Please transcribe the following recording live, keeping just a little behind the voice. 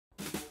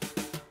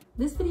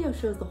This video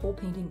shows the whole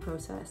painting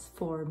process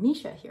for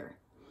Misha here.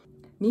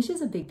 Misha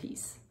is a big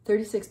piece,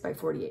 36 by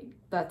 48.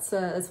 That's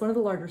one of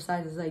the larger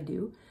sizes I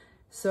do.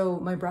 So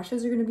my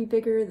brushes are going to be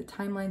bigger, the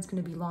timeline's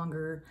going to be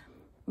longer,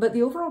 but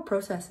the overall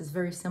process is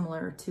very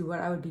similar to what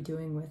I would be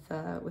doing with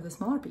a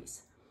smaller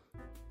piece.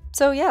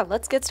 So yeah,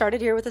 let's get started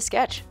here with a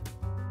sketch.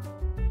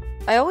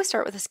 I always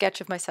start with a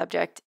sketch of my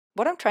subject.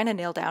 What I'm trying to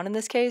nail down in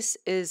this case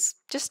is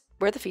just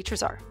where the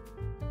features are.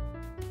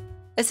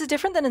 This is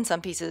different than in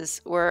some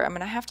pieces where I'm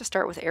going to have to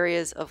start with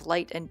areas of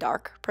light and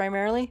dark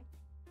primarily.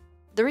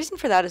 The reason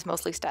for that is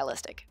mostly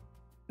stylistic.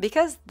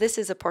 Because this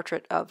is a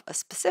portrait of a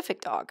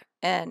specific dog,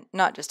 and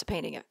not just a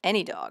painting of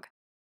any dog,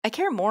 I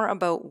care more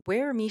about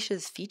where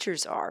Misha's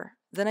features are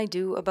than I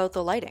do about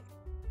the lighting.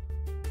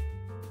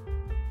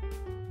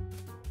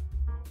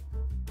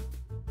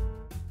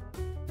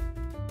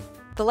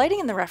 The lighting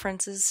in the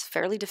reference is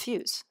fairly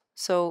diffuse,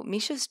 so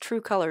Misha's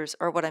true colors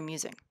are what I'm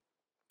using,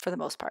 for the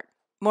most part.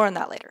 More on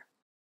that later.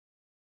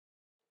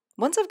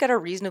 Once I've got a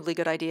reasonably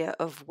good idea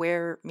of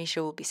where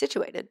Misha will be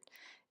situated,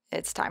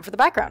 it's time for the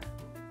background.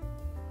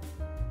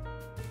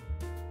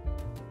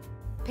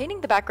 Painting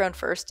the background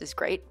first is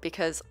great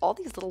because all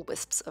these little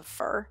wisps of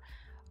fur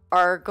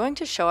are going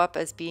to show up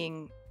as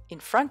being in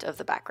front of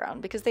the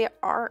background because they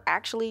are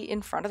actually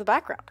in front of the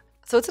background.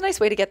 So it's a nice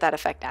way to get that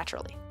effect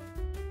naturally.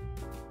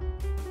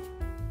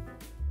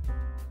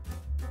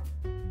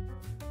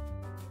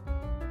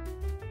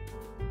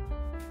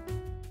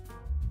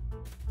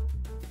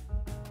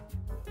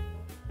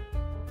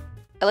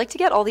 I like to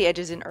get all the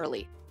edges in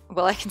early,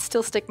 while I can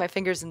still stick my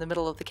fingers in the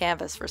middle of the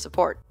canvas for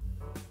support.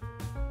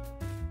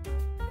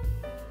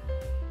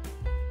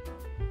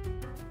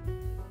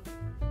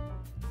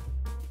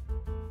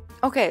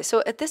 Okay,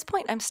 so at this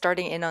point I'm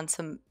starting in on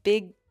some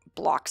big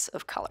blocks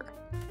of color.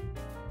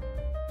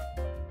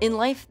 In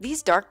life,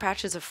 these dark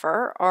patches of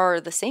fur are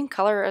the same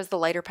color as the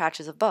lighter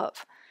patches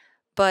above,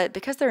 but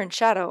because they're in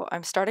shadow,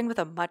 I'm starting with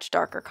a much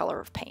darker color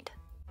of paint.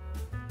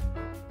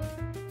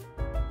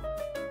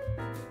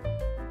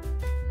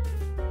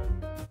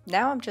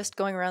 Now I'm just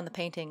going around the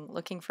painting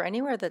looking for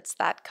anywhere that's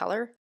that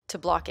color to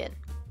block in.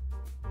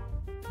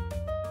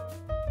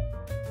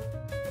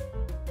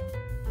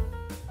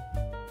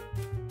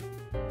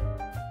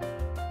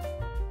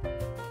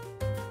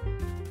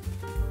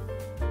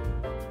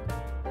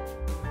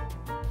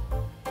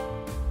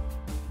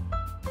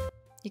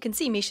 You can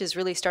see Misha's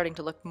really starting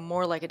to look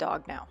more like a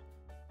dog now.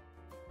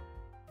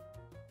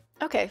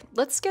 Okay,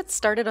 let's get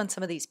started on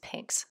some of these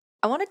pinks.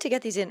 I wanted to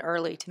get these in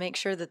early to make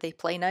sure that they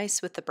play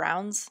nice with the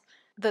browns,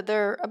 that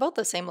they're about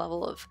the same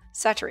level of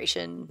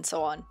saturation and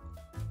so on.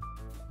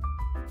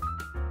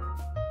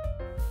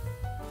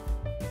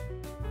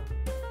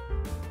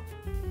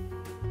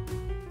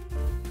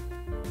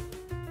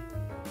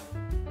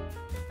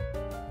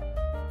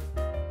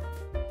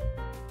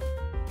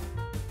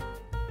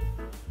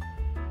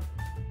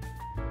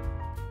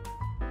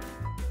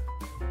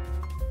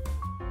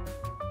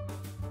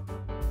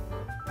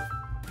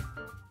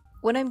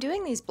 When I'm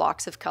doing these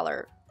blocks of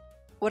color,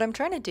 what I'm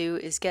trying to do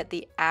is get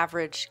the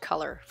average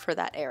color for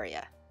that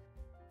area.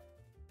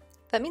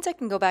 That means I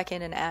can go back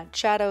in and add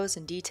shadows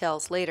and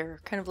details later,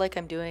 kind of like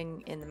I'm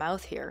doing in the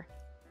mouth here.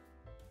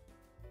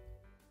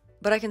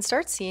 But I can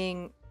start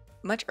seeing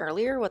much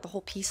earlier what the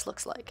whole piece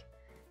looks like.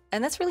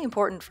 And that's really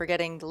important for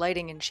getting the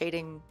lighting and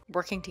shading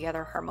working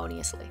together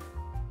harmoniously.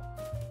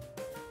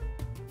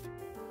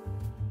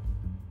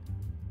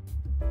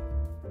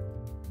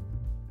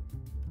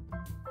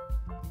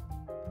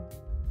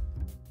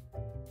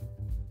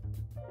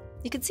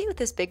 You can see with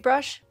this big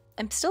brush,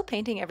 I'm still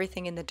painting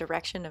everything in the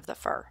direction of the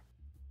fur.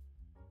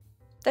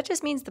 That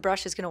just means the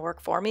brush is going to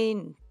work for me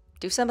and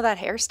do some of that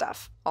hair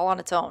stuff, all on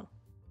its own.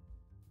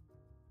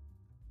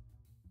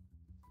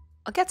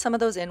 I'll get some of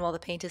those in while the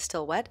paint is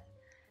still wet,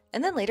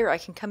 and then later I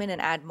can come in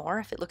and add more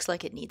if it looks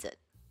like it needs it.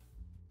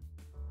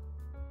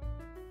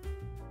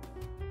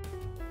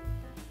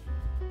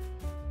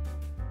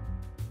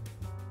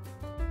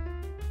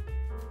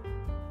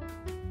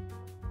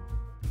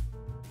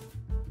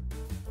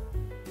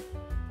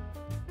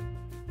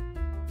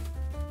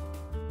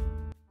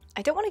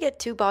 I don't want to get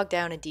too bogged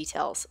down in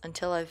details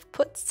until I've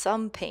put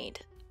some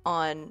paint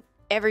on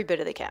every bit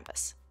of the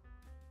canvas.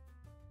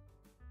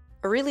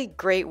 A really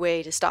great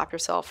way to stop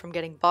yourself from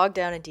getting bogged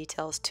down in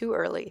details too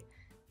early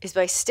is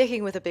by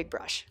sticking with a big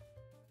brush.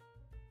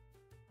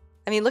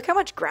 I mean, look how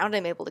much ground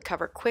I'm able to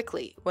cover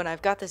quickly when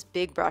I've got this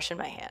big brush in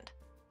my hand.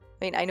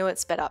 I mean, I know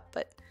it's sped up,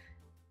 but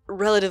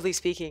relatively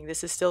speaking,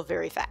 this is still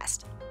very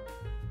fast.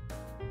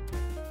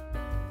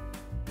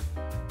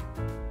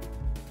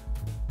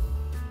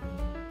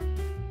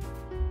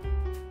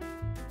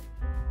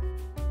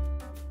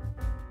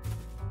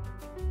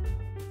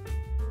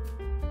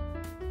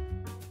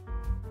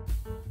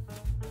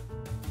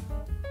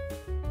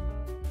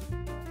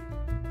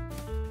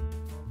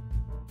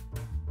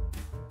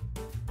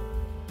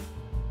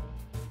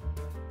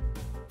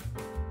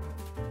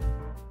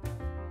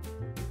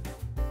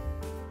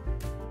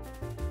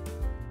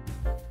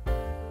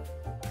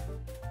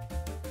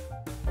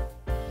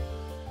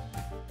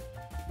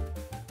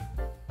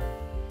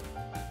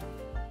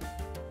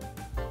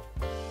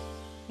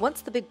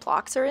 Once the big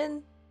blocks are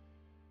in,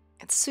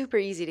 it's super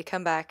easy to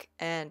come back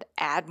and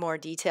add more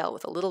detail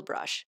with a little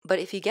brush. But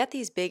if you get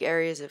these big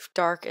areas of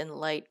dark and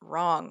light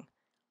wrong,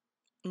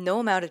 no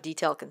amount of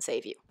detail can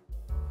save you.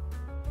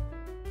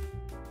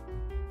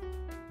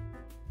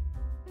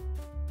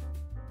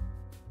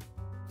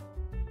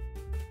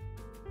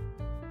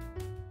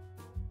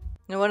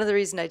 And one of the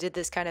reasons I did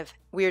this kind of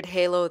weird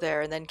halo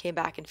there and then came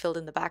back and filled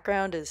in the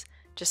background is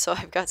just so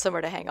I've got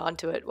somewhere to hang on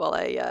to it while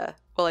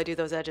I do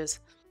those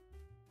edges.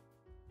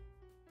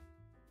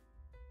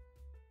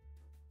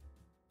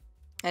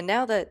 And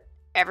now that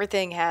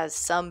everything has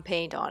some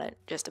paint on it,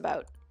 just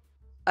about,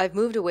 I've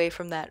moved away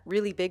from that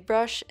really big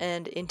brush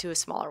and into a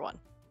smaller one.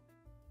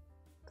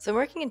 So I'm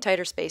working in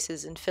tighter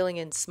spaces and filling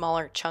in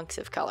smaller chunks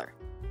of color.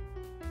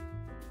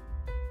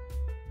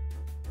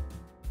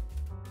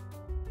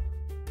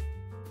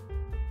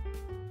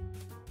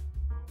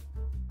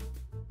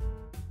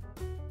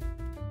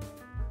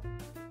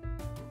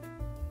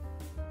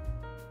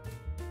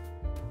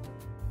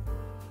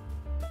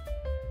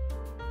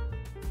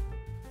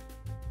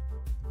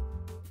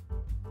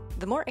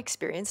 The more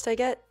experienced I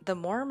get, the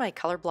more my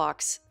color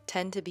blocks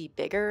tend to be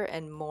bigger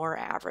and more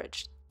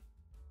averaged.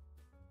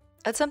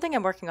 That's something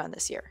I'm working on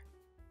this year.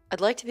 I'd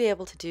like to be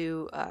able to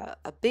do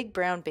a big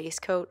brown base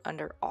coat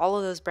under all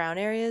of those brown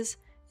areas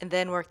and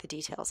then work the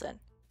details in.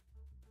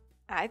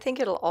 I think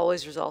it'll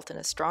always result in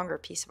a stronger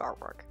piece of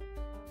artwork.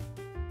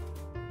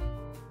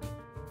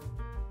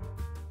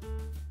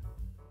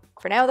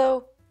 For now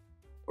though,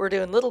 we're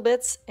doing little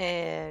bits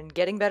and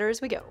getting better as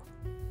we go.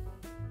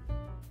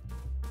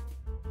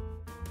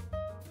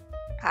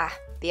 Ah,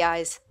 the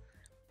eyes.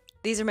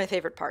 These are my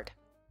favorite part.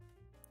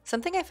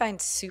 Something I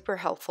find super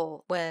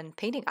helpful when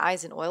painting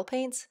eyes in oil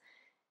paints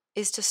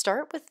is to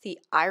start with the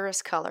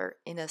iris color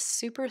in a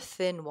super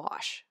thin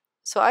wash.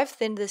 So I've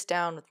thinned this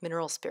down with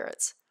mineral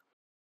spirits.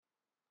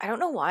 I don't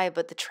know why,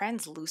 but the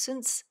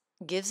translucence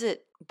gives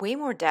it way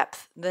more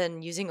depth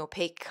than using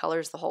opaque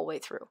colors the whole way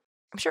through.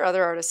 I'm sure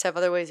other artists have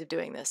other ways of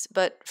doing this,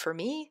 but for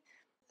me,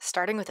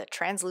 starting with a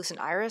translucent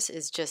iris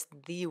is just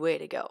the way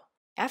to go.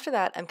 After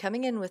that, I'm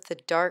coming in with the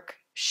dark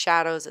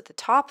shadows at the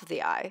top of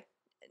the eye.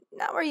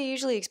 Not where you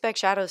usually expect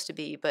shadows to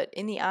be, but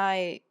in the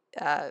eye,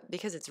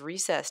 because it's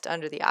recessed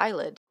under the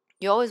eyelid,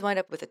 you always wind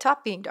up with the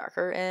top being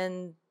darker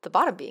and the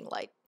bottom being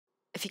light.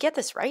 If you get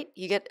this right,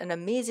 you get an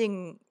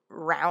amazing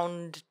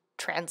round,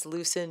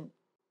 translucent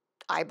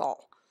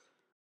eyeball.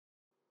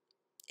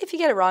 If you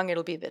get it wrong,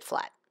 it'll be a bit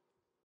flat.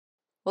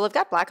 Well, I've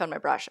got black on my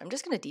brush. I'm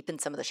just going to deepen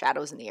some of the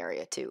shadows in the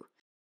area too.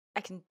 I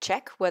can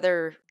check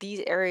whether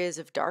these areas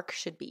of dark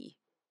should be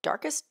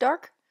darkest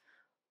dark,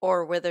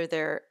 or whether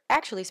they're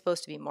actually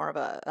supposed to be more of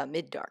a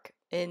mid-dark.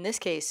 In this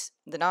case,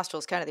 the nostril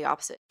is kind of the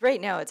opposite.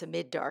 Right now it's a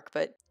mid-dark,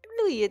 but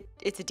really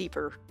it's a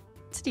deeper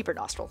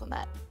nostril than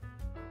that.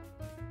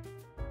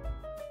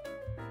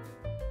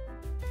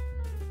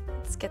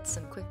 Let's get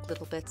some quick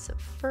little bits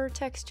of fur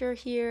texture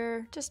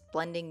here, just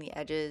blending the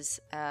edges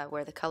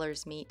where the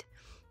colors meet,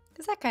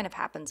 because that kind of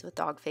happens with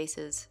dog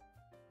faces.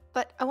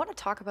 But I want to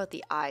talk about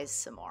the eyes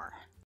some more.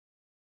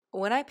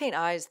 When I paint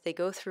eyes, they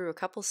go through a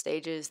couple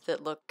stages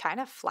that look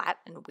kind of flat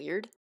and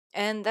weird.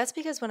 And that's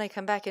because when I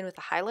come back in with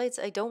the highlights,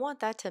 I don't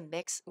want that to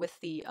mix with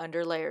the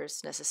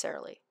underlayers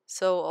necessarily.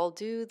 So I'll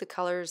do the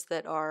colors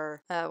that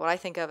are what I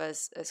think of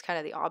as kind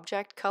of the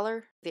object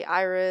color, the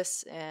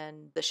iris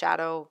and the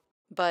shadow,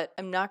 but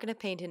I'm not going to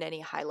paint in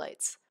any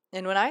highlights.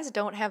 And when eyes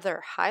don't have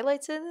their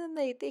highlights in them,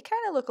 they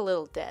kind of look a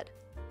little dead.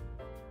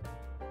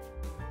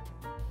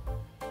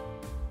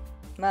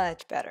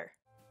 Much better.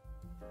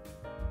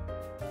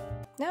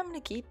 Now I'm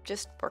going to keep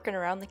just working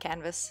around the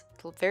canvas,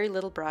 very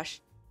little brush,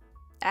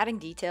 adding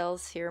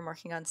details. Here I'm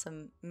working on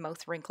some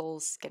mouth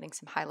wrinkles, getting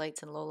some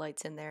highlights and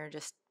lowlights in there,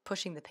 just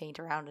pushing the paint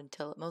around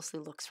until it mostly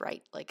looks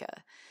right, like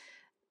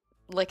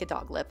a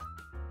dog lip.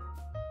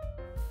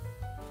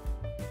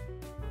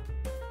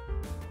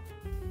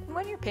 And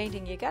when you're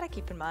painting, you got to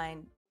keep in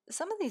mind,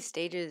 some of these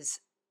stages,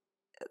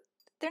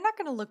 they're not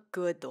going to look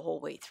good the whole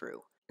way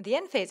through. The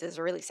end phases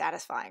are really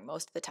satisfying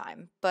most of the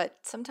time, but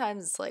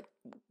sometimes it's like,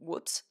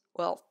 whoops,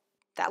 well,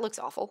 that looks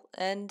awful,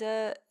 and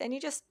you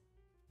just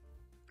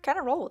kind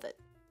of roll with it.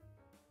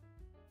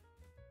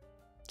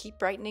 Keep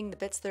brightening the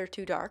bits that are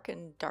too dark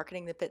and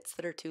darkening the bits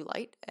that are too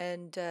light,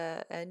 and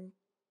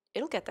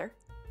it'll get there.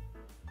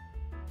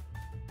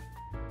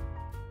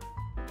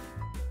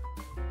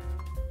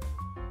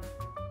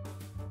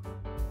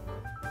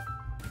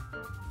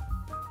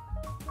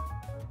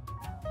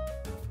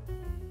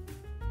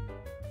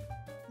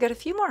 Got a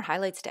few more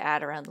highlights to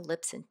add around the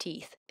lips and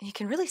teeth, and you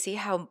can really see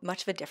how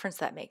much of a difference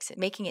that makes,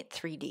 making it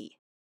 3D.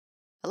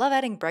 I love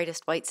adding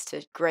brightest whites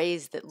to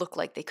grays that look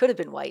like they could have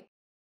been white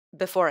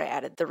before I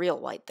added the real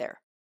white there.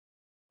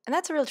 And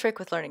that's a real trick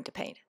with learning to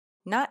paint.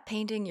 Not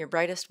painting your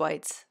brightest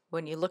whites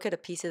when you look at a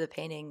piece of the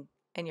painting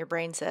and your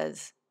brain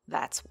says,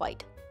 that's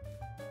white.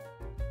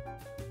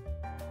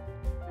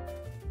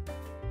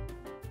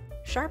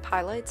 Sharp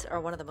highlights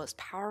are one of the most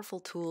powerful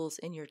tools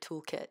in your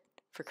toolkit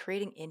for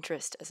creating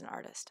interest as an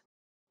artist.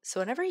 So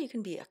whenever you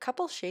can be a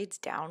couple shades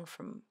down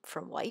from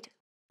white,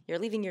 You're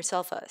leaving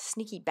yourself a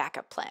sneaky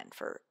backup plan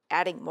for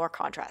adding more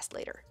contrast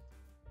later.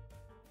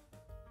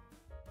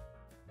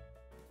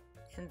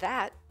 And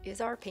that is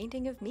our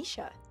painting of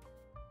Misha.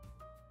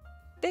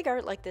 Big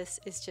art like this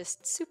is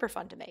just super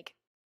fun to make.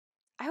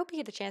 I hope you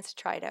get a chance to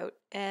try it out,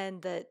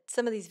 and that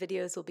some of these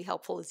videos will be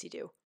helpful as you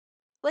do.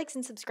 Likes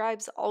and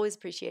subscribes always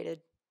appreciated.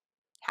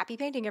 Happy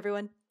painting,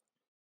 everyone!